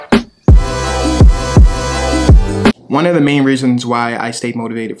One of the main reasons why I stayed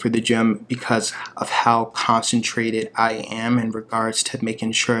motivated for the gym because of how concentrated I am in regards to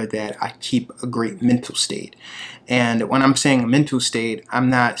making sure that I keep a great mental state. And when I'm saying a mental state, I'm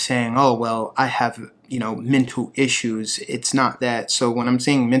not saying, oh, well, I have, mental issues. It's not that. So when I'm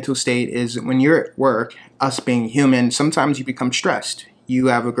saying mental state is when you're at work, us being human, sometimes you become stressed. You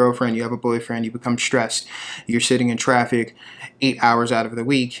have a girlfriend, you have a boyfriend, you become stressed. You're sitting in traffic 8 hours out of the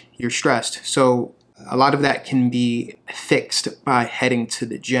week, you're stressed. So a lot of that can be fixed by heading to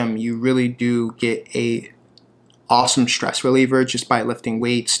the gym. You really do get a awesome stress reliever just by lifting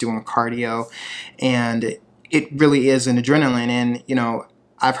weights, doing cardio, and it really is an adrenaline. And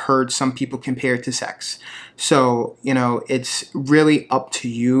I've heard some people compare it to sex. So it's really up to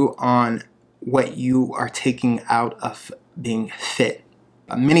you on what you are taking out of being fit.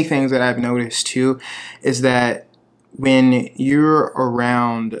 Many things that I've noticed too is that when you're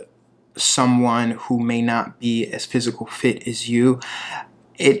around someone who may not be as physical fit as you,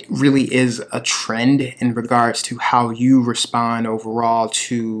 it really is a trend in regards to how you respond overall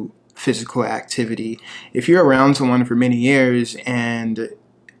to physical activity. If you're around someone for many years and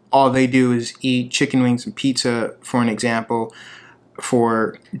all they do is eat chicken wings and pizza, for an example,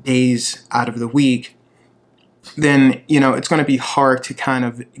 for days out of the week, then it's going to be hard to kind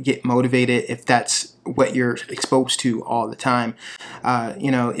of get motivated if that's what you're exposed to all the time.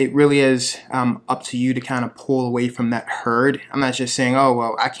 It really is up to you to kind of pull away from that herd. I'm not just saying, oh,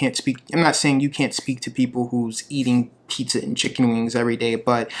 well, I can't speak. I'm not saying you can't speak to people who's eating pizza and chicken wings every day,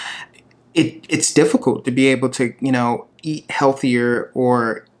 but it's difficult to be able to, eat healthier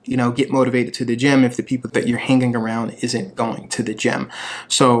or get motivated to the gym if the people that you're hanging around isn't going to the gym.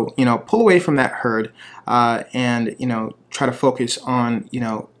 So, pull away from that herd and, try to focus on,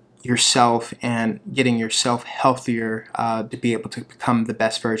 yourself and getting yourself healthier to be able to become the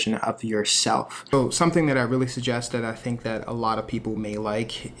best version of yourself. So something that I really suggest that I think that a lot of people may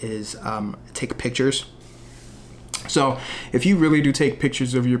like is take pictures. So if you really do take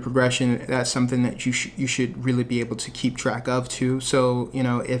pictures of your progression, that's something that you should really be able to keep track of too. So,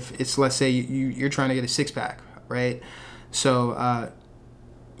 if it's, let's say you're trying to get a six pack, right? So,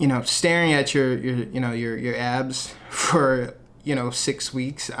 staring at your abs for, 6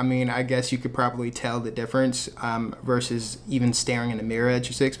 weeks, I mean, I guess you could probably tell the difference versus even staring in the mirror at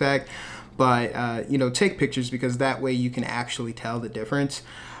your six pack. But, take pictures because that way you can actually tell the difference.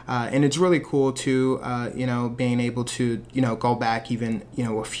 And it's really cool too, being able to, go back even,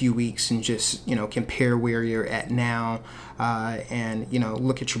 a few weeks and just, compare where you're at now and,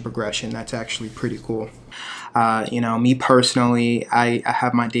 look at your progression. That's actually pretty cool. Me personally, I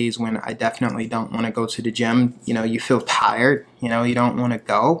have my days when I definitely don't want to go to the gym. You feel tired, you don't want to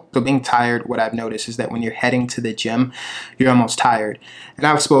go. So being tired, what I've noticed is that when you're heading to the gym, you're almost tired. And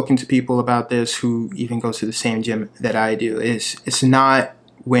I've spoken to people about this who even go to the same gym that I do. It's not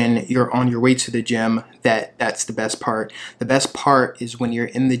when you're on your way to the gym that's the best part. The best part is when you're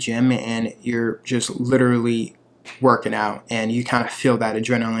in the gym and you're just literally working out and you kind of feel that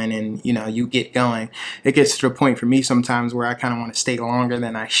adrenaline and you get going. It gets to the point for me sometimes where I kind of want to stay longer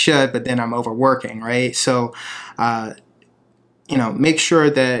than I should, but then I'm overworking, right? So make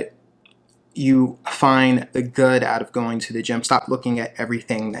sure that you find the good out of going to the gym. Stop looking at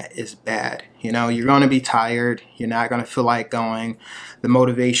everything that is bad. You're going to be tired. You're not going to feel like going. The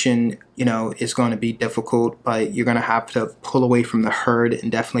motivation, is going to be difficult, but you're going to have to pull away from the herd and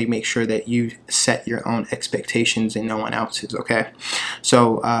definitely make sure that you set your own expectations and no one else's, okay?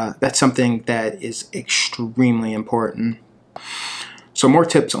 So that's something that is extremely important. So more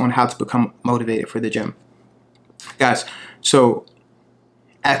tips on how to become motivated for the gym. Guys, so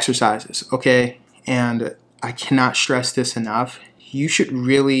exercises, okay? And I cannot stress this enough. You should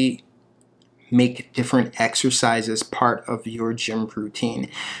really make different exercises part of your gym routine.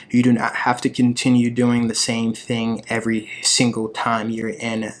 You do not have to continue doing the same thing every single time you're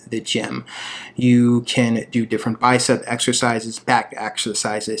in the gym. You can do different bicep exercises, back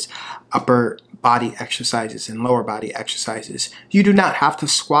exercises, upper body exercises, and lower body exercises. You do not have to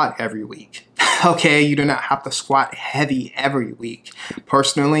squat every week. Okay, you do not have to squat heavy every week.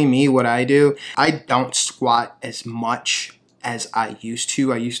 Personally, me, what I do, I don't squat as much as I used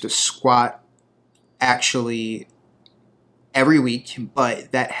to. I used to squat actually every week,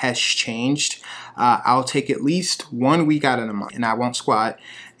 but that has changed. I'll take at least 1 week out of the month and I won't squat.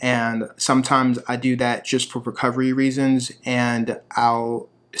 And sometimes I do that just for recovery reasons, and I'll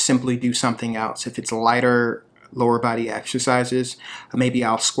simply do something else. If it's lighter lower body exercises, maybe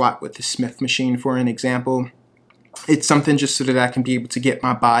I'll squat with the Smith machine for an example. It's something just so that I can be able to get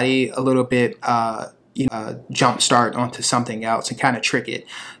my body a little bit jump start onto something else and kind of trick it.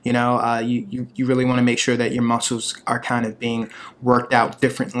 You really want to make sure that your muscles are kind of being worked out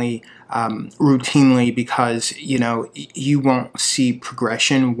differently, routinely, because you won't see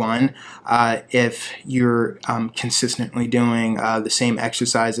progression if you're consistently doing the same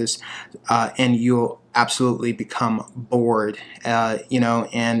exercises, and you'll absolutely become bored.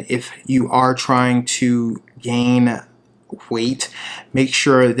 And if you are trying to gain weight, make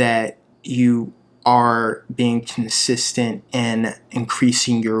sure that you are being consistent in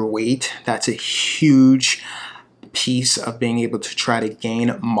increasing your weight. That's a huge piece of being able to try to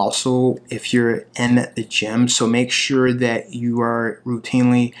gain muscle if you're in the gym. So make sure that you are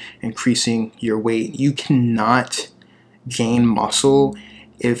routinely increasing your weight. You cannot gain muscle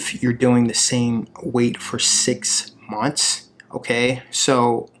if you're doing the same weight for 6 months. Okay,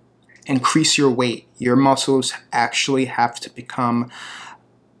 so increase your weight. Your muscles actually have to become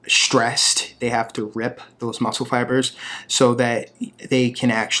stressed. They have to rip those muscle fibers so that they can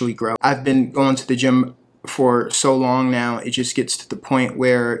actually grow. I've been going to the gym for so long now, it just gets to the point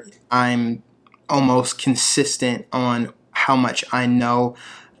where I'm almost consistent on how much I know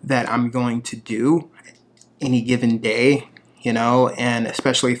that I'm going to do any given day, and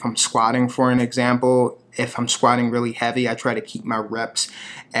especially if I'm squatting, for an example. If I'm squatting really heavy, I try to keep my reps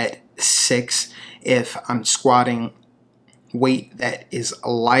at 6. If I'm squatting weight that is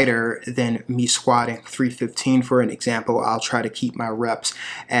lighter than me squatting 315, for an example, I'll try to keep my reps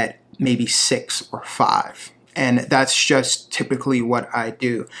at maybe 6 or 5. And that's just typically what I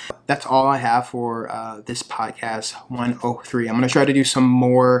do. That's all I have for this podcast 103. I'm going to try to do some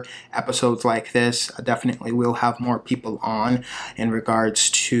more episodes like this. I definitely will have more people on in regards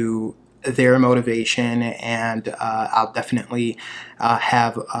to their motivation, and I'll definitely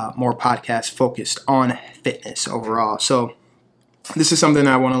have more podcasts focused on fitness overall. So this is something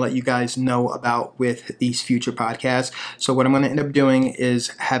I want to let you guys know about with these future podcasts. So what I'm going to end up doing is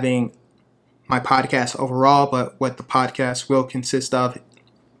having my podcast overall, but what the podcast will consist of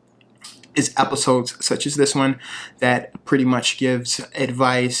is episodes such as this one that pretty much gives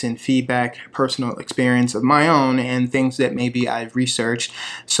advice and feedback, personal experience of my own, and things that maybe I've researched,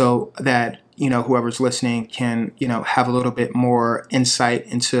 so that whoever's listening can have a little bit more insight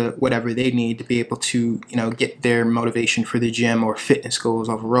into whatever they need to be able to get their motivation for the gym or fitness goals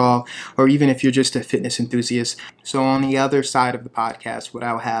overall, or even if you're just a fitness enthusiast. So on the other side of the podcast, what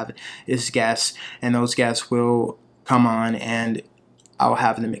I'll have is guests, and those guests will come on and I'll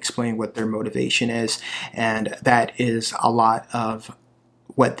have them explain what their motivation is, and that is a lot of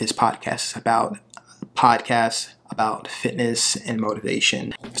what this podcast is about. Podcasts about fitness and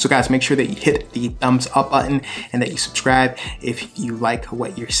motivation. So guys, make sure that you hit the thumbs up button and that you subscribe if you like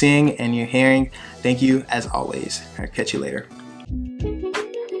what you're seeing and you're hearing. Thank you as always. I'll catch you later.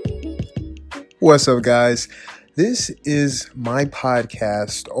 What's up, guys? This is my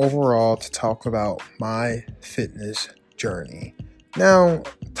podcast overall to talk about my fitness journey. Now,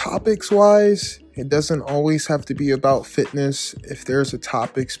 topics-wise, it doesn't always have to be about fitness. If there's a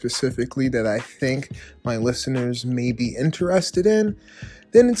topic specifically that I think my listeners may be interested in,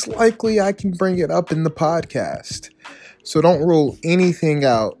 then it's likely I can bring it up in the podcast. So don't rule anything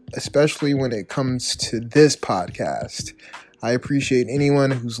out, especially when it comes to this podcast. I appreciate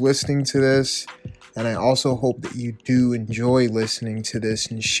anyone who's listening to this, and I also hope that you do enjoy listening to this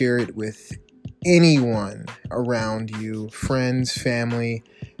and share it with anyone around you, friends, family,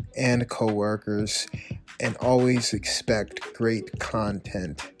 and coworkers, and always expect great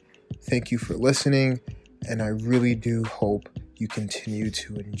content. Thank you for listening, and I really do hope you continue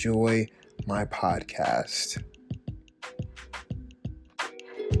to enjoy my podcast.